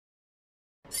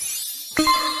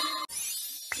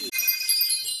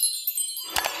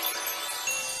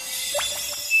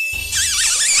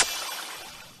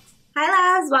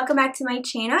welcome back to my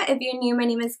channel. If you're new, my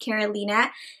name is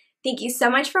Carolina. Thank you so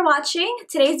much for watching.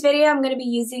 Today's video I'm going to be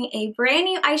using a brand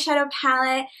new eyeshadow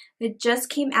palette that just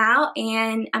came out,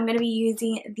 and I'm going to be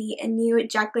using the new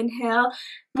JaclynHill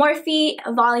Morphe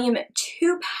Volume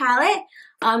 2 palette.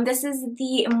 This is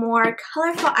the more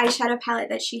colorful eyeshadow palette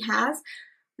that she has.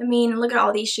 I mean, look at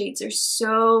all these shades, they're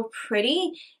so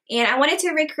pretty. And I wanted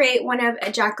to recreate one of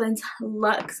Jaclyn's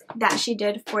looks that she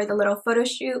did for the little photo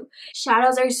shoot.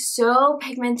 Shadows are so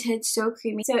pigmented, so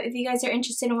creamy. So if you guys are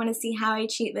interested and want to see how I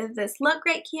cheat with this look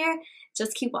right here,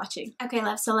 just keep watching. Okay,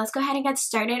 love, so let's go ahead and get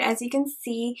started. As you can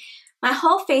see, my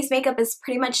whole face makeup is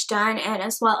pretty much done, and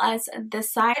as well as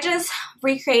this side. I just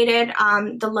recreated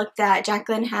the look that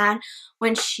Jaclyn had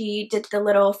when she did the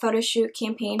little photo shoot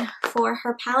campaign for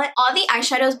her palette. All the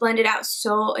eyeshadows blended out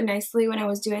so nicely when I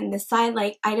was doing this side.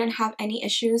 Like, I didn't have any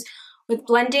issues with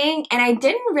blending, and I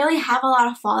didn't really have a lot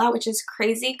of fallout, which is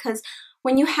crazy because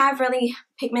when you have really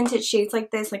pigmented shades like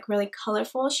this, like really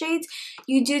colorful shades,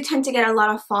 you do tend to get a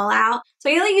lot of fallout. So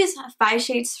I only use 5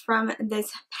 shades from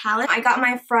this palette. I got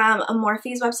mine from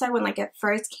Morphe's website when like it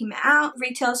first came out.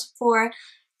 Retails for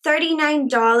 $39.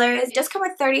 It does come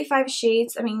with 35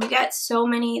 shades. I mean, you get so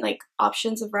many like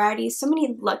options of varieties, so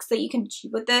many looks that you can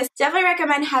achieve with this. Definitely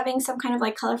recommend having some kind of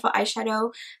like colorful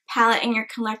eyeshadow palette in your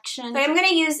collection. So I'm going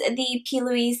to use the P.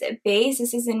 Louise base.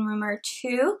 This is in Rumor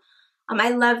 2.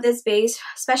 I love this base,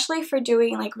 especially for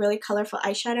doing like really colorful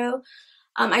eyeshadow.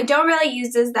 I don't really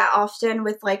use this that often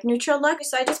with like neutral look,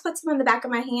 so I just put some on the back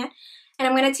of my hand. And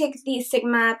I'm going to take the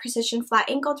Sigma Precision Flat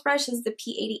Angled brush. This is the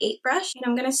P88 brush. And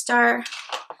I'm going to start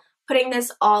putting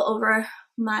this all over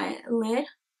my lid.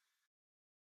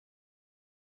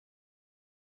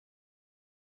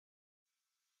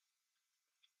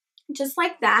 Just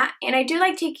like that. And I do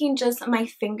like taking just my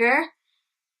finger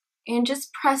and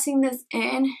just pressing this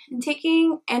in and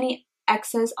taking any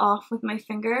excess off with my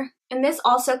finger. And this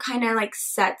also kind of like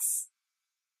sets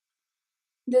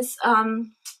this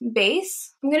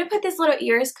base. I'm gonna put this little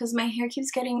ears because my hair keeps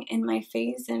getting in my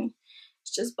face and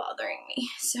it's just bothering me.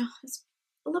 So it's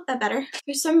a little bit better.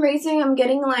 For some reason I'm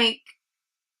getting like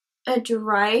a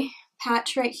dry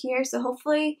patch right here, so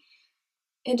hopefully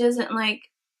it doesn't like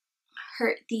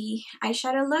hurt the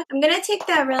eyeshadow look. I'm gonna take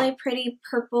that really pretty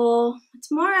purple,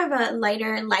 it's more of a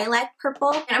lighter lilac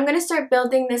purple, and I'm gonna start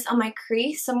building this on my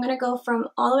crease. So I'm gonna go from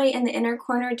all the way in the inner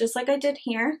corner just like I did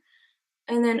here,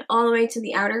 and then all the way to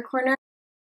the outer corner.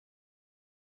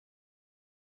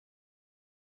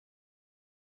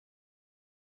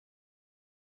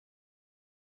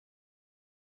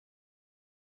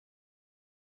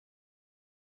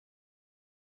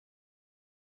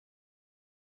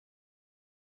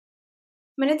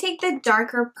 I'm going to take the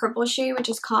darker purple shade, which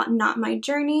is called Not My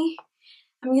Journey.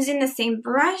 I'm using the same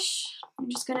brush. I'm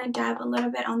just going to dab a little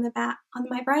bit on the back on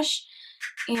my brush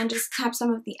and just tap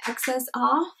some of the excess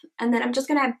off. And then I'm just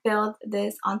going to build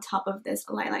this on top of this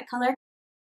lilac color.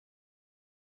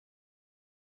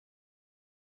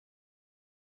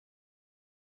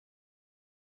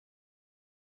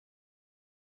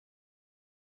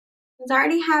 Since I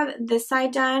already have this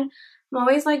side done, I'm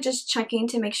always like just checking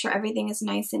to make sure everything is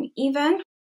nice and even.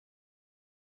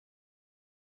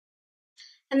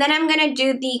 And then I'm going to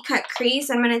do the cut crease.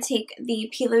 I'm going to take the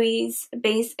P. Louise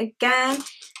base again. And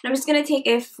I'm just going to take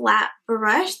a flat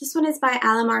brush. This one is by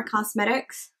Alamar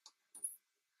Cosmetics.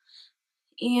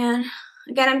 And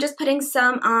again, I'm just putting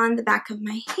some on the back of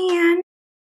my hand.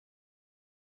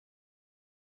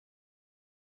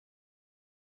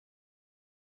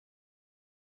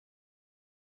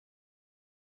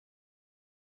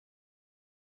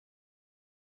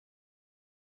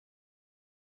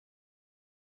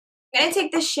 I'm going to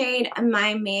take the shade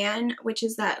My Man, which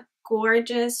is that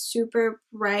gorgeous, super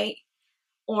bright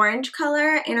orange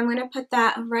color, and I'm going to put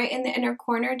that right in the inner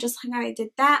corner, just like how I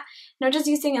did that. And I'm just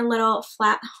using a little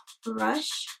flat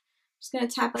brush. I'm just going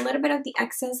to tap a little bit of the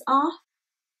excess off.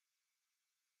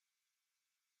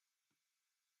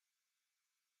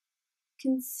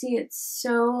 You can see it's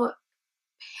so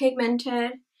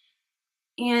pigmented,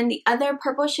 and the other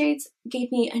purple shades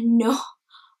gave me no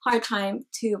hard time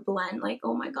to blend. Like,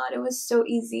 oh my god, it was so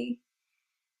easy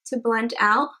to blend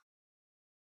out.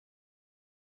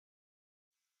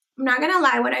 I'm not gonna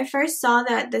lie, when I first saw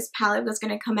that this palette was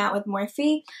gonna come out with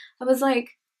Morphe, I was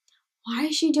like, why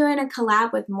is she doing a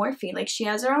collab with Morphe? Like, she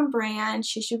has her own brand.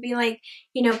 She should be like,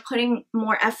 you know, putting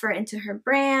more effort into her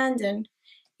brand. And,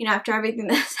 you know, after everything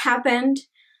that's happened,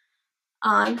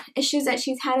 issues that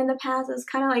she's had in the past, I was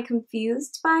kind of like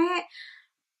confused by it.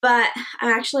 But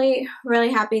I'm actually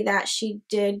really happy that she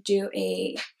did do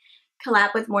a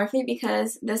collab with Morphe,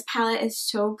 because this palette is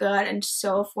so good and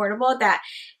so affordable that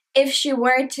if she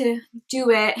were to do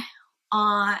it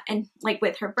and like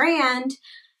with her brand,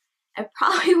 it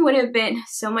probably would have been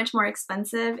so much more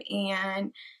expensive,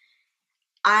 and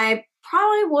I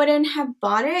probably wouldn't have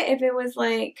bought it if it was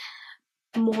like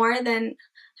more than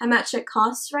how much it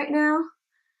costs right now.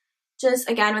 Just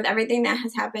again, with everything that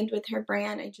has happened with her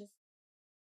brand,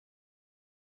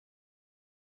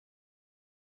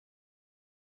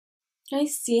 I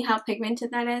see how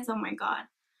pigmented that is. Oh my god.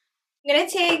 I'm going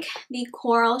to take the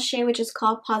coral shade, which is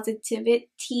called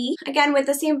Positivity. Again, with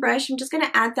the same brush, I'm just going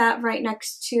to add that right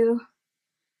next to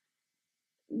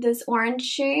this orange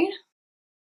shade.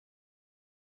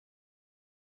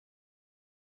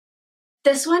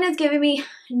 This one is giving me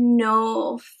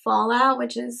no fallout,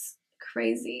 which is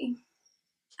crazy.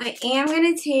 I am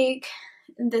going to take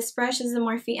this brush. This is the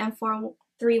Morphe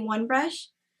M431 brush.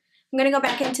 I'm going to go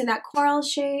back into that coral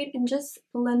shade and just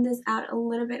blend this out a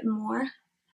little bit more.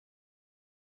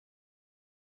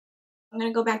 I'm going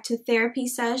to go back to Therapy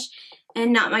Sesh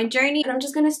and Not My Journey. And I'm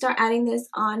just going to start adding this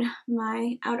on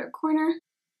my outer corner.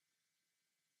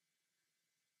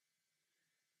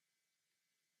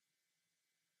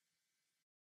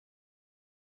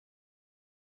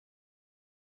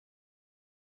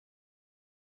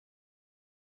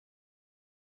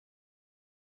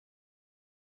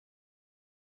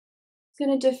 I'm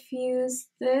going to diffuse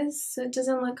this so it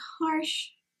doesn't look harsh.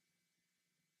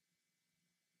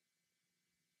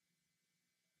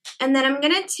 And then I'm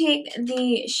going to take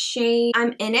the shade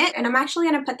I'm in it, and I'm actually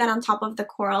going to put that on top of the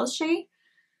coral shade.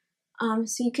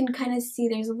 So you can kind of see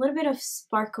there's a little bit of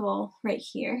sparkle right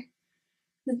here.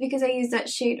 That's because I use that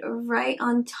shade right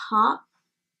on top.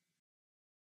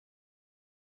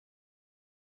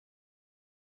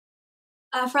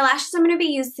 For lashes, I'm going to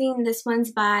be using this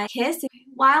one's by Kiss.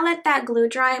 While I let that glue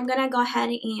dry, I'm going to go ahead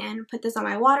and put this on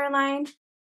my waterline.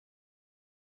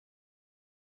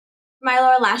 My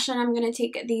lower lash line, I'm going to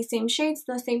take the same shades,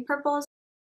 the same purples.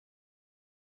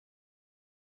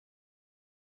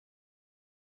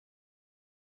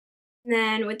 And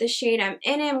then with the shade I'm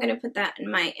in it, I'm going to put that in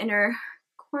my inner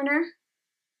corner.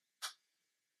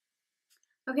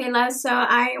 Okay, loves, so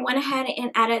I went ahead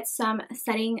and added some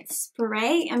setting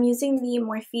spray. I'm using the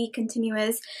Morphe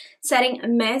Continuous Setting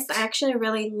Mist. I actually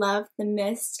really love the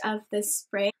mist of this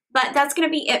spray. But that's going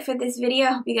to be it for this video.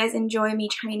 I hope you guys enjoy me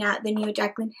trying out the new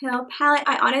Jaclyn Hill palette.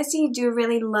 I honestly do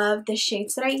really love the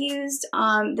shades that I used.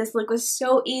 This look was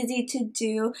so easy to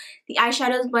do. The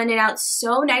eyeshadows blended out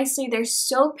so nicely. They're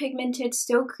so pigmented,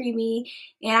 so creamy,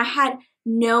 and I had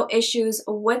no issues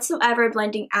whatsoever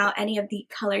blending out any of the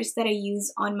colors that I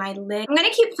use on my lid. I'm going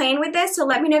to keep playing with this, so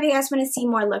let me know if you guys want to see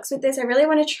more looks with this. I really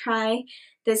want to try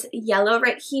this yellow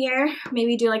right here.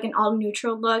 Maybe do like an all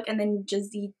neutral look and then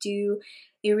just do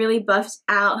a really buffed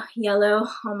out yellow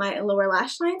on my lower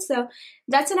lash line. So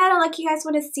that's another look you guys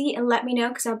want to see, and let me know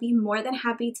because I'll be more than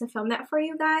happy to film that for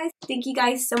you guys. Thank you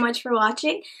guys so much for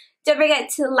watching. Don't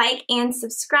forget to like and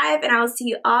subscribe, and I will see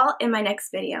you all in my next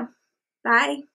video. Bye!